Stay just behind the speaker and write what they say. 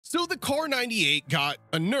So the Kar98 got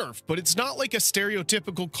a nerf, but it's not like a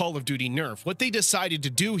stereotypical Call of Duty nerf. What they decided to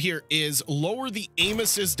do here is lower the aim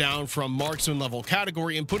assist down from marksman level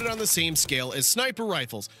category and put it on the same scale as sniper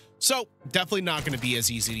rifles. So definitely not going to be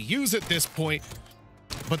as easy to use at this point,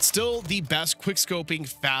 but still the best quickscoping,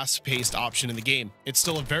 fast-paced option in the game. It's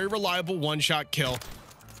still a very reliable one-shot kill,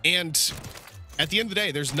 and at the end of the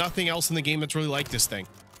day, there's nothing else in the game that's really like this thing.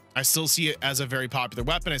 I still see it as a very popular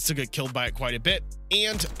weapon. I still get killed by it quite a bit.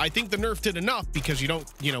 And I think the nerf did enough because you don't,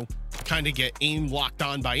 kind of get aim locked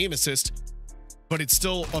on by aim assist, but it's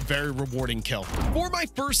still a very rewarding kill. For my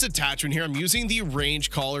first attachment here, I'm using the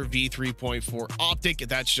Range Caller V3.4 optic.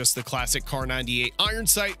 That's just the classic Kar98 iron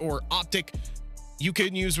sight or optic. You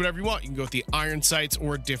can use whatever you want. You can go with the iron sights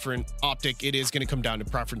or a different optic. It is going to come down to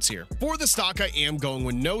preference here. For the stock, I am going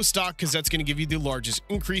with no stock because that's going to give you the largest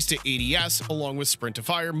increase to ADS along with sprint to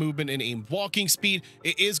fire, movement, and aim walking speed.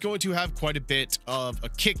 It is going to have quite a bit of a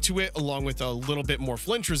kick to it along with a little bit more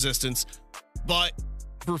flinch resistance. But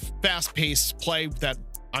for fast-paced play that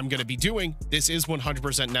I'm going to be doing, this is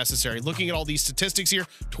 100% necessary. Looking at all these statistics here,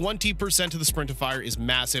 20% of the sprint to fire is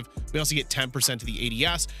massive. We also get 10% of the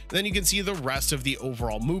ADS, and then you can see the rest of the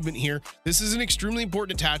overall movement here. This is an extremely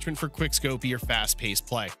important attachment for quickscopy or fast-paced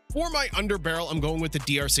play. For my underbarrel, I'm going with the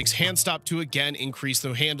DR6 hand stop to again increase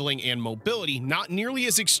the handling and mobility. Not nearly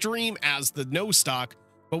as extreme as the no stock,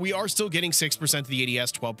 but we are still getting 6% of the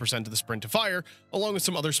ADS, 12% of the sprint to fire, along with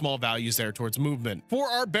some other small values there towards movement. For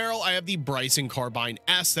our barrel, I have the Bryson Carbine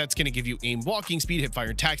S. That's going to give you aim walking speed, hip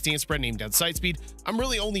fire and tac stance spread, and aim down sight speed. I'm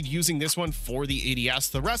really only using this one for the ADS.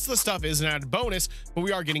 The rest of the stuff is an added bonus, but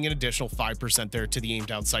we are getting an additional 5% there to the aim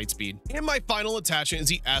down sight speed. And my final attachment is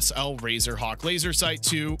the SL Razor Hawk laser sight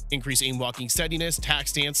to increase aim walking steadiness, tac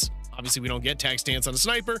stance. Obviously, we don't get tac stance on a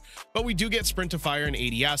sniper, but we do get sprint to fire and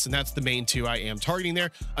ADS, and that's the main two I am targeting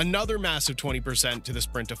there. Another massive 20% to the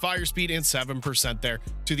sprint to fire speed and 7% there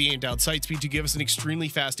to the aim down sight speed to give us an extremely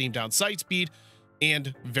fast aim down sight speed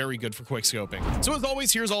and very good for quick scoping. So as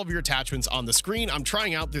always, here's all of your attachments on the screen. I'm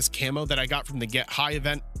trying out this camo that I got from the Get High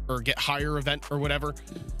event or Get Higher event or whatever.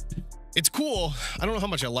 It's cool. I don't know how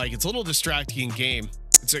much I like it. It's a little distracting in game.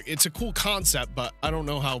 It's a cool concept, but I don't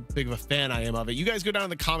know how big of a fan I am of it. You guys go down in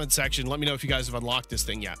the comment section. Let me know if you guys have unlocked this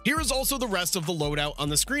thing yet. Here is also the rest of the loadout on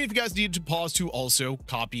the screen. If you guys need to pause to also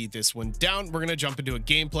copy this one down, we're going to jump into a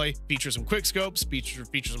gameplay, feature some quick scopes, feature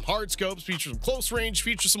some hard scopes, feature some close range,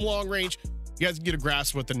 feature some long range. You guys can get a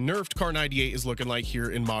grasp of what the nerfed Kar98 is looking like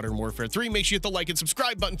here in Modern Warfare 3. Make sure you hit the like and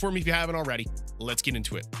subscribe button for me if you haven't already. Let's get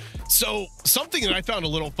into it. So something that I found a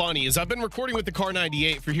little funny is I've been recording with the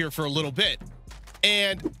Kar98 for a little bit.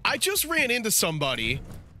 And I just ran into somebody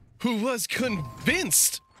who was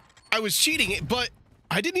convinced I was cheating, but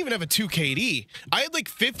I didn't even have a 2KD. I had like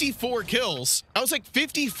 54 kills. I was like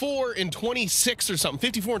 54 and 26 or something,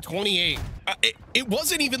 54 and 28. It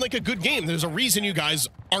wasn't even like a good game. There's a reason you guys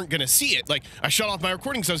aren't going to see it. Like, I shut off my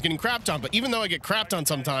recording because I was getting crapped on, but even though I get crapped on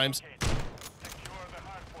sometimes,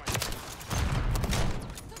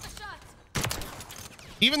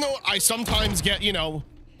 even though I sometimes get,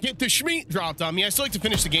 get the schmeat dropped on me, I still like to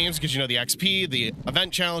finish the games because, the XP, the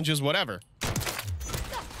event challenges, whatever.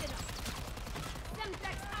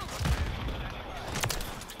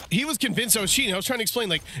 He was convinced I was cheating. I was trying to explain,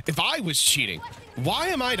 like, if I was cheating, why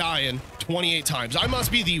am I dying 28 times? I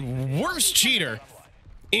must be the worst cheater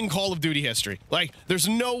in Call of Duty history. Like, there's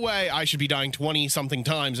no way I should be dying 20-something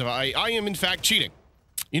times if I am, in fact, cheating.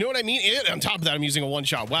 You know what I mean? And on top of that, I'm using a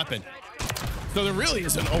one-shot weapon. So there really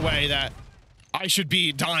isn't a way that I should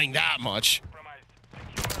be dying that much.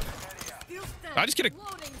 I just get a...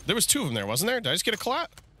 There was two of them there, wasn't there? Did I just get a clat?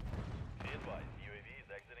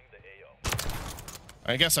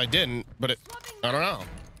 I guess I didn't, but I don't know.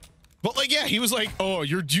 But like, yeah, he was like, "Oh,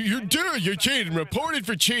 you're cheating. Reported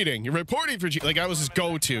for cheating. You're reporting for cheating." Like, I was his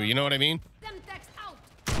go-to. You know what I mean?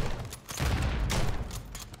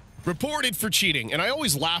 Reported for cheating, and I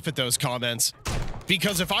always laugh at those comments.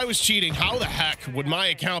 Because if I was cheating, how the heck would my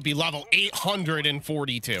account be level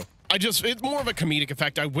 842? It's more of a comedic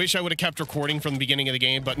effect. I wish I would have kept recording from the beginning of the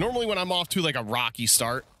game, but normally when I'm off to like a rocky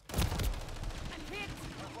start,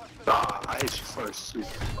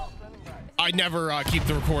 I never keep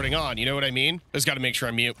the recording on. You know what I mean? I just got to make sure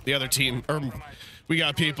I mute the other team. Or we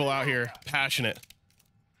got people out here passionate.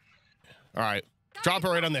 All right, drop it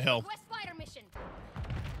right on the hill.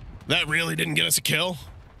 That really didn't get us a kill.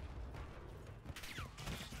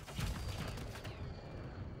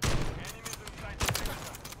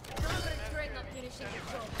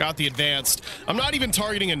 Got the advanced. I'm not even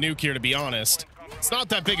targeting a nuke here, to be honest. It's not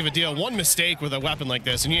that big of a deal. One mistake with a weapon like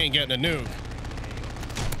this and you ain't getting a nuke.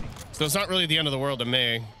 So it's not really the end of the world to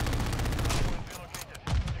me.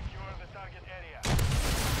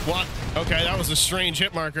 What? Okay, that was a strange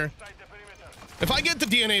hit marker. If I get the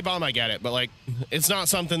DNA bomb, I get it, but like, it's not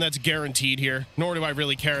something that's guaranteed here, nor do I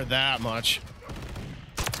really care that much.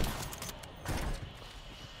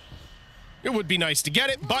 It would be nice to get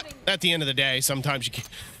it, but at the end of the day, sometimes you can,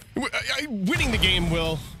 winning the game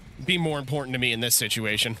will be more important to me in this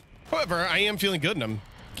situation. However, I am feeling good and I'm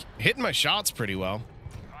hitting my shots pretty well.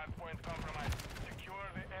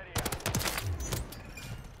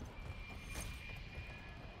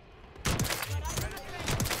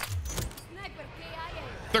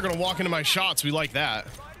 They're gonna walk into my shots. We like that.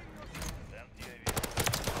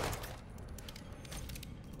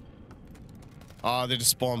 Oh, they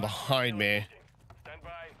just spawned behind me.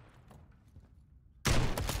 I'm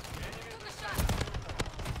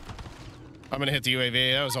gonna hit the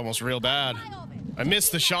UAV. That was almost real bad. I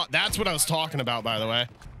missed the shot. That's what I was talking about, by the way.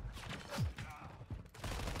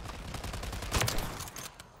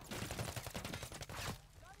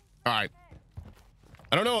 All right.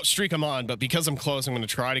 I don't know what streak I'm on, but because I'm close, I'm going to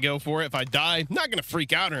try to go for it. If I die, I'm not going to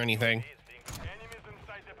freak out or anything.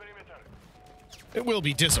 It will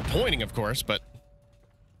be disappointing, of course, but...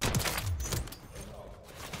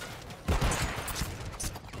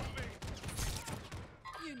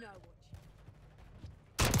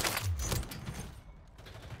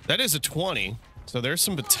 That is a 20, so there's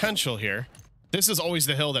some potential here. This is always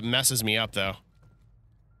the hill that messes me up, though.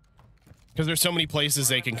 Because there's so many places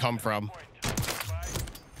they can come from.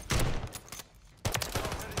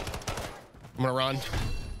 I'm gonna run.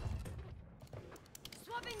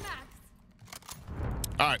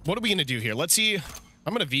 All right, what are we gonna do here? Let's see.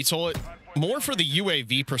 I'm gonna VTOL it. More for the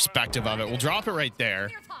UAV perspective of it. We'll drop it right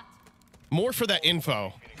there. More for that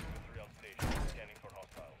info.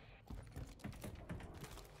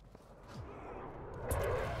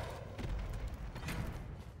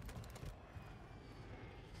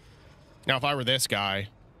 Now, if I were this guy,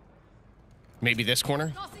 maybe this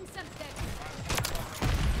corner.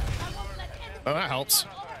 Oh, that helps.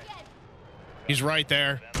 He's right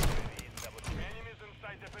there.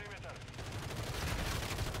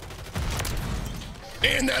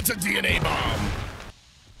 And that's a DNA bomb.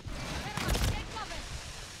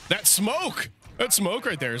 That smoke. That smoke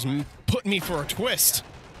right there is putting me for a twist.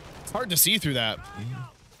 It's hard to see through that.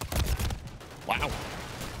 Wow.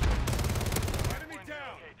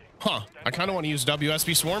 Huh. I kind of want to use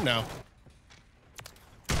WSB Swarm now.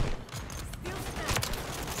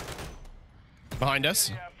 Behind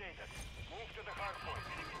us.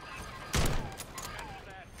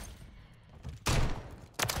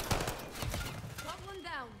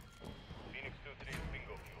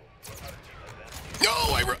 No,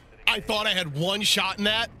 I thought I had one shot in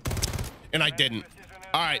that, and I didn't.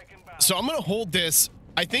 All right, so I'm gonna hold this.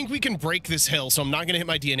 I think we can break this hill, so I'm not gonna hit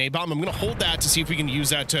my DNA bomb. I'm gonna hold that to see if we can use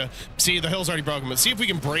that to see the hill's already broken, but see if we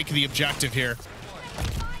can break the objective here.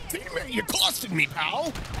 You costed me,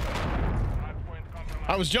 pal.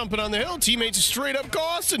 I was jumping on the hill. Teammates straight up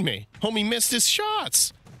costed me. Homie missed his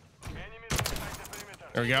shots.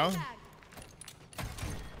 There we go.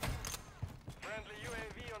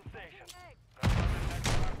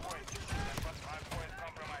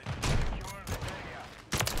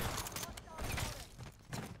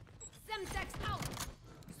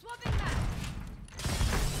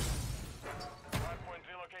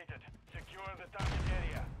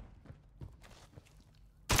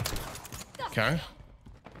 Okay.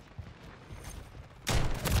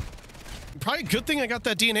 Probably a good thing I got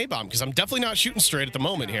that DNA bomb, because I'm definitely not shooting straight at the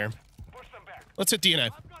moment here. Let's hit DNA.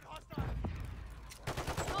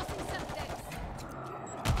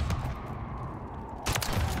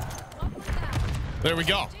 There we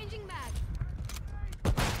go.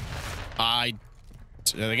 Are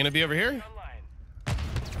they going to be over here?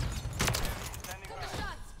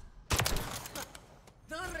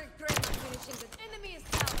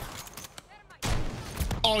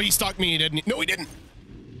 Oh, he stalked me, didn't he? No, he didn't.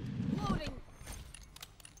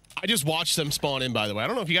 I just watched them spawn in, by the way. I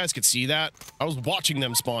don't know if you guys could see that. I was watching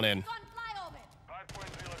them spawn in.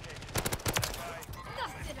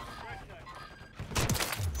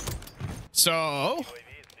 So,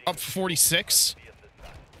 up 46.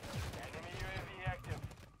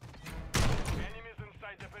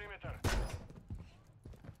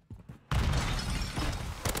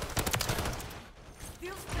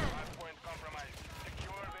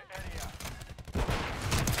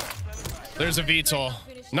 There's a VTOL.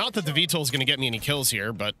 Not that the VTOL is going to get me any kills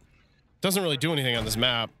here, but it doesn't really do anything on this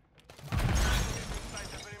map.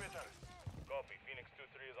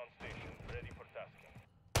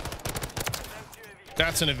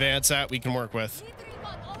 That's an advance that we can work with.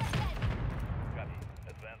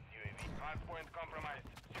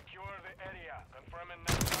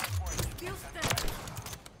 Still standing.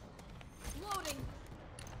 Loading.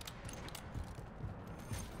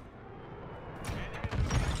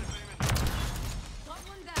 Got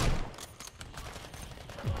one down.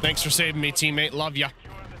 Thanks for saving me, teammate. Love ya.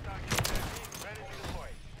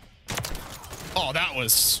 Oh, that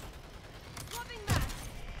was...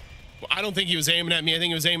 I don't think he was aiming at me. I think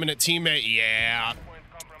he was aiming at teammate. Yeah.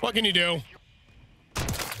 What can you do?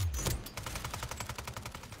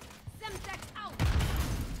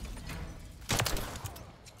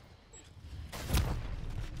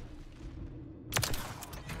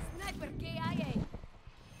 Sniper KIA.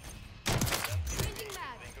 Changing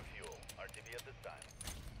mag.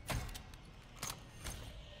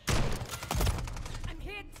 I'm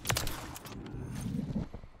hit.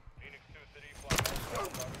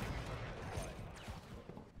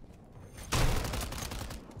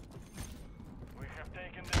 We have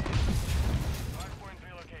taken the lead. Hardpoint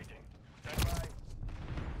relocating. Stand by.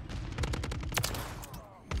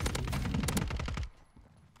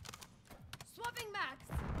 Swapping max.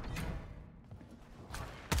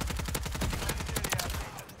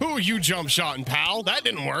 Who you jump shotting, pal? That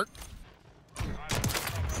didn't work.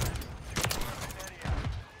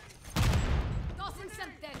 Tossing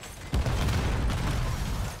Semtex.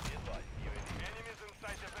 Enemies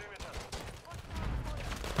inside the perimeter.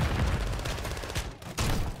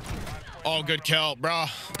 Oh, good kill, bro.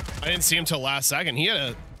 I didn't see him till last second. He had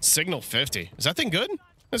a signal 50. Is that thing good,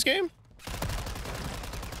 this game?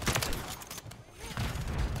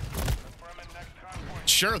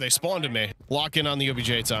 Sure, they spawned at me. Lock in on the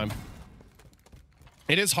OBJ time.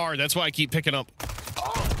 It is hard. That's why I keep picking up.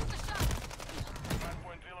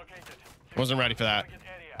 Wasn't ready for that.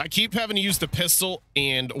 I keep having to use the pistol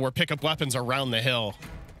and or pick up weapons around the hill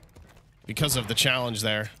because of the challenge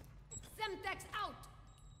there. Semtex out.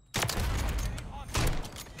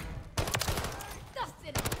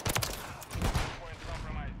 Dusted.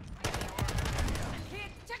 I'm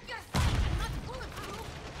hit. Check your sight. I'm not bulletproof.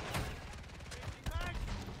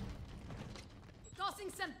 Tossing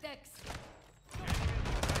Semtex.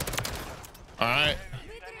 All right.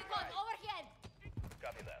 Lead recon overhead.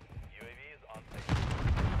 Copy that. UAV is on station.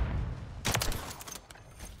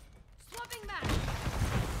 Swapping max.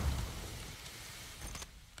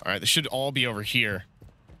 All right, they should all be over here.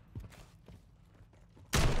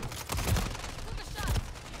 Took a shot.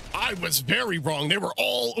 I was very wrong. They were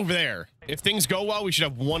all over there. If things go well, we should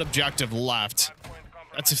have one objective left.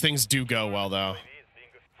 That's if things do go well, though.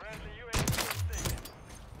 Friendly UAV is taken.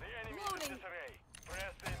 The enemy is in Loading. disarray.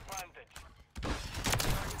 Press the advantage.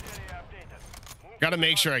 Target area updated. Move Got to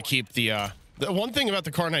make sure I keep the one thing about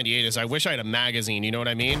the Kar98 is I wish I had a magazine. You know what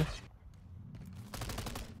I mean?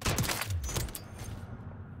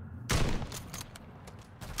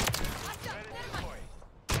 Watch out. Thermite.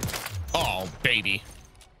 Oh, baby.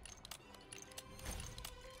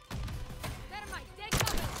 Thermite. Take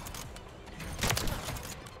cover.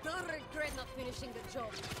 Don't regret not finishing the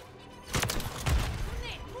job.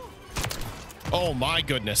 Grenade, move. Oh, my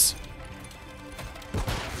goodness.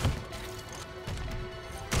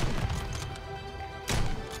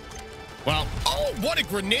 Well, oh, what a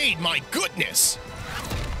grenade. My goodness.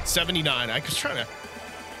 79. I was trying to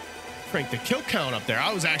crank the kill count up there.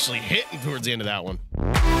 I was actually hitting towards the end of that one.